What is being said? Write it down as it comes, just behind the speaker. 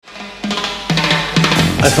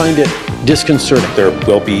I find it disconcerting. There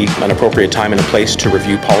will be an appropriate time and a place to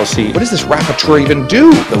review policy. What does this rapporteur even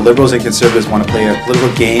do? The Liberals and Conservatives want to play a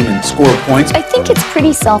political game and score points. I think it's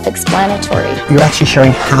pretty self-explanatory. You're actually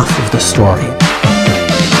sharing half of the story.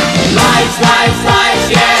 Lies, lies,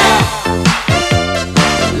 lies, yeah.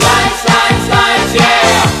 Lies, lies, lies,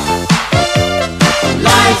 yeah.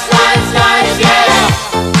 Lies, lies, lies, yeah.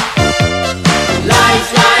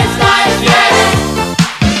 Lies, lies, lies, yeah.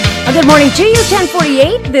 Good morning to you,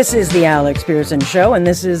 10:48. This is the Alex Pearson Show, and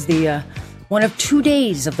this is the one of 2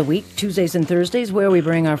 days of the week, Tuesdays and Thursdays, where we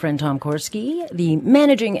bring our friend Tom Korski, the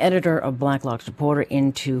managing editor of Blacklocks Reporter,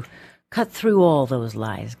 in to cut through all those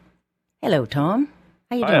lies. Hello, Tom.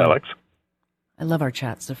 How you doing? Hi, Alex. I love our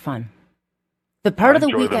chats. They're fun. The part of the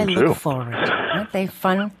week I look forward to. Aren't they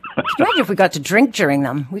fun? Imagine if we got to drink during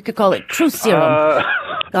them. We could call it truth serum.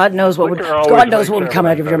 God knows what would come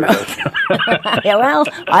out of your mouth. Yeah, well,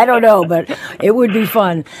 I don't know, but it would be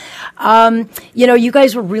fun. You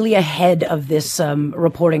guys were really ahead of this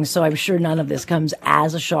reporting, so I'm sure none of this comes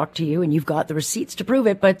as a shock to you, and you've got the receipts to prove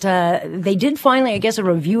it. But they did finally, I guess, a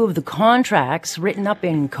review of the contracts written up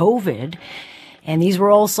in COVID, and these were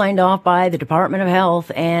all signed off by the Department of Health,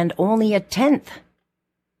 and only a tenth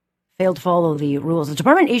failed to follow the rules. The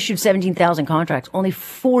department issued 17,000 contracts. Only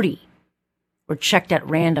 40 were checked at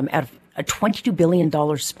random out of a $22 billion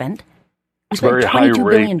spent. We spent $22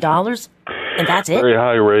 billion, and that's it? Very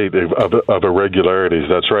high rate of irregularities.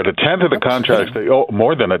 That's right. A tenth of the contracts,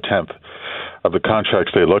 more than a tenth of the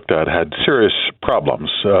contracts they looked at had serious problems.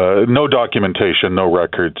 No documentation, no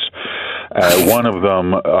records. One of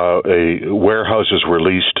them, warehouses were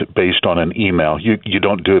leased based on an email. You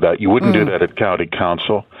don't do that. You wouldn't do that at county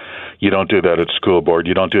council. You don't do that at school board.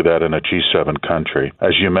 You don't do that in a G7 country.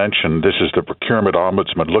 As you mentioned, this is the procurement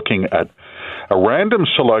ombudsman looking at a random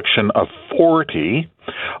selection of 40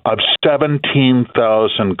 of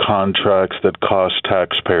 17,000 contracts that cost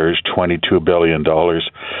taxpayers $22 billion.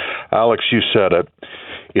 Alex, you said it.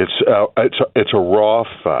 It's a raw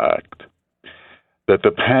fact that the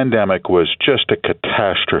pandemic was just a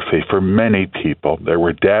catastrophe for many people. There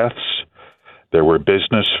were deaths, there were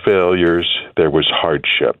business failures, there was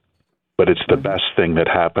hardship. But it's the best thing that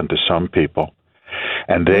happened to some people.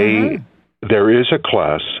 And there is a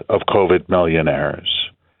class of COVID millionaires.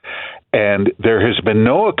 And there has been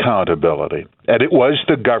no accountability. And it was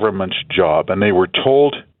the government's job. And they were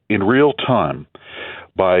told in real time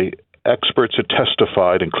by experts who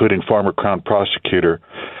testified, including former Crown Prosecutor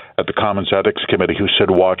at the Commons Ethics Committee, who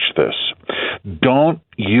said, watch this. Don't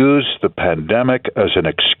use the pandemic as an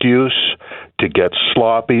excuse to get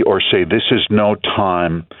sloppy or say this is no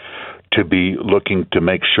time to be looking to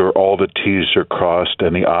make sure all the T's are crossed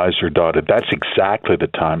and the I's are dotted. That's exactly the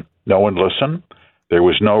time. No one listened. There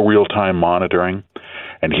was no real-time monitoring.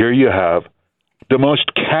 And here you have the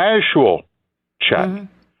most casual check. Mm-hmm.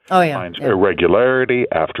 Oh, yeah. Finds irregularity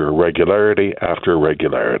after irregularity after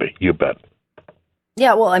irregularity. You bet.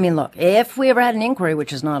 Yeah, well, I mean, look, if we ever had an inquiry,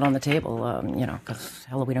 which is not on the table, because,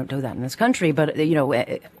 hell, we don't do that in this country, but,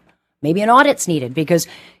 maybe an audit's needed because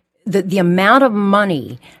the amount of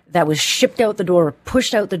money that was shipped out the door,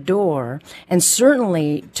 pushed out the door, and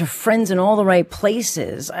certainly to friends in all the right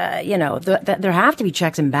places, there have to be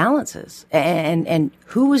checks and balances. And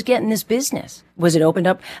who was getting this business? Was it opened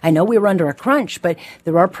up? I know we were under a crunch, but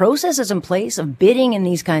there are processes in place of bidding and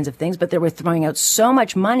these kinds of things, but they were throwing out so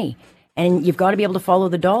much money. And you've got to be able to follow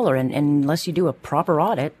the dollar. And unless you do a proper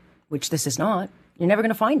audit, which this is not, you're never going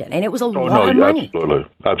to find it. And it was a lot of money.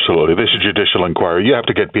 Absolutely. This is judicial inquiry. You have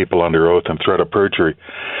to get people under oath and threat of perjury.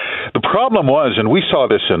 The problem was, and we saw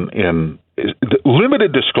this in the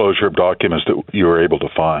limited disclosure of documents that you were able to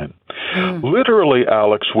find. Literally,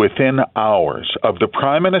 Alex, within hours of the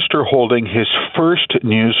Prime Minister holding his first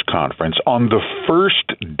news conference, on the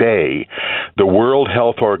first day the World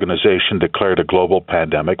Health Organization declared a global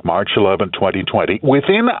pandemic, March 11, 2020,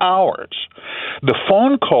 within hours, the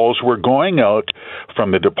phone calls were going out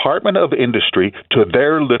from the Department of Industry to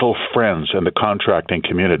their little friends in the contracting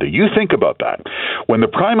community. You think about that. When the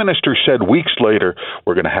Prime Minister said weeks later,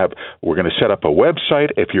 we're going to set up a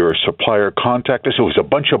website. If you're a supplier, contact us. It was a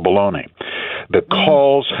bunch of baloney. The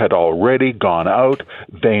calls had already gone out.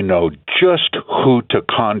 They know just who to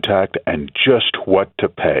contact and just what to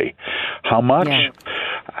pay. How much? Yeah.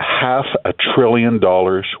 $500 billion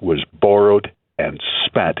was borrowed and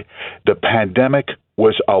spent. The pandemic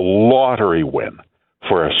was a lottery win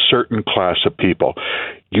for a certain class of people.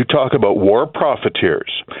 You talk about war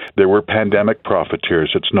profiteers. There were pandemic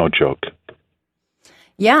profiteers. It's no joke.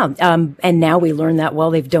 Yeah, and now we learn that,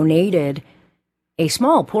 they've donated a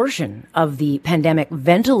small portion of the pandemic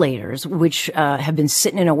ventilators, which have been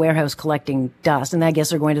sitting in a warehouse collecting dust, and I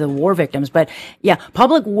guess they're going to the war victims. But yeah,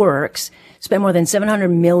 Public Works spent more than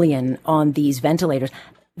 $700 million on these ventilators.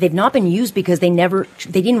 They've not been used because they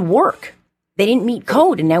didn't work. They didn't meet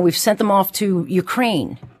code, and now we've sent them off to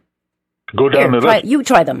Ukraine. Go down the list. You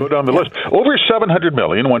try them. Go down the list. Over $700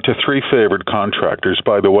 million went to three favored contractors,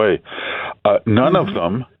 by the way. None of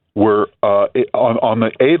them were on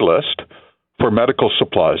the A list for medical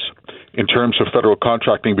supplies in terms of federal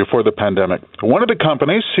contracting before the pandemic. One of the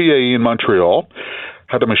companies, CAE in Montreal,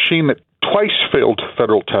 had a machine that twice failed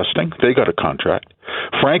federal testing. They got a contract.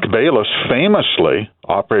 Frank Bayless, famously,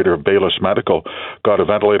 operator of Bayless Medical, got a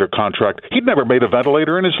ventilator contract. He'd never made a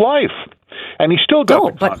ventilator in his life. And he still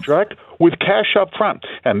got the contract with cash up front.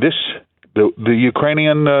 And this, the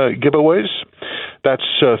Ukrainian giveaways, that's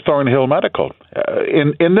Thornhill Medical.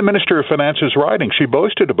 In the Minister of Finance's writing, she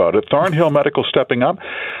boasted about it. Thornhill Medical stepping up.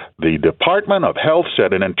 The Department of Health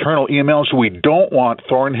said in internal emails, we don't want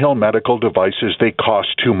Thornhill Medical devices. They cost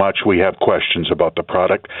too much. We have questions about the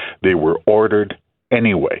product. They were ordered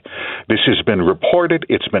anyway. This has been reported.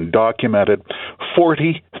 It's been documented.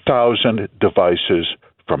 40,000 devices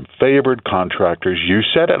from favored contractors. You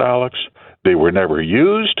said it, Alex. They were never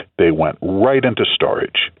used. They went right into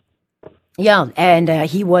storage. Yeah, and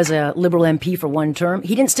he was a Liberal MP for one term.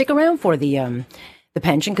 He didn't stick around for the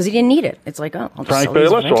pension because he didn't need it. It's like, I'll just Frank sell these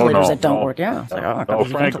Bayless? ventilators that don't work. Yeah, it's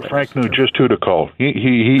like, Frank knew just who to call.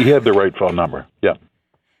 He had the right phone number. Yeah.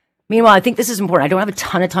 Meanwhile, I think this is important. I don't have a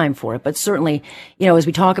ton of time for it, but certainly, as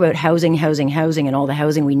we talk about housing, and all the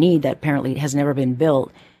housing we need that apparently has never been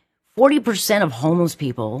built, 40% of homeless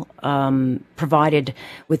people provided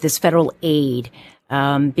with this federal aid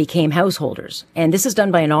became householders. And this is done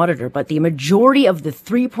by an auditor, but the majority of the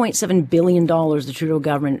 $3.7 billion the Trudeau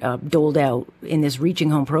government doled out in this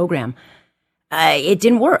Reaching Home program, it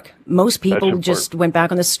didn't work. Most people just went back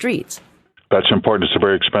on the streets. That's important. It's a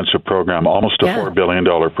very expensive program, almost a $4 billion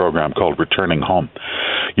program called Returning Home.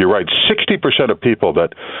 You're right. 60% of people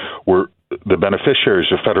that were the beneficiaries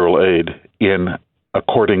of federal aid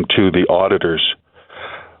according to the auditors,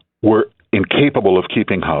 were incapable of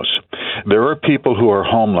keeping house. There are people who are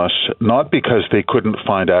homeless not because they couldn't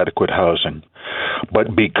find adequate housing,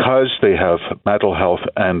 but because they have mental health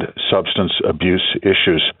and substance abuse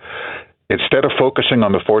issues. Instead of focusing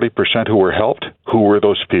on the 40% who were helped, who were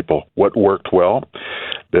those people? What worked well?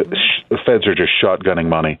 The feds are just shotgunning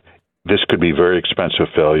money. This could be very expensive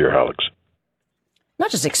failure, Alex. Not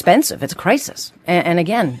just expensive, it's a crisis. And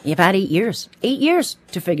again, you've had 8 years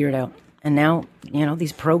to figure it out. And now,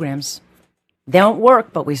 these programs, they don't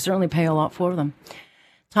work, but we certainly pay a lot for them.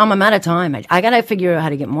 Tom, I'm out of time. I got to figure out how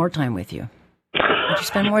to get more time with you. Why don't you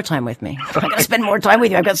spend more time with me? I got to spend more time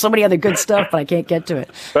with you. I've got so many other good stuff, but I can't get to it.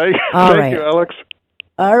 Thank you, Alex.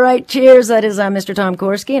 All right, cheers. That is Mr. Tom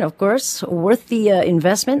Korski. And, of course, worth the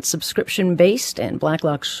investment, subscription-based, and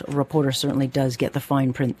Blacklocks Reporter certainly does get the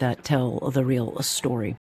fine print that tell the real story.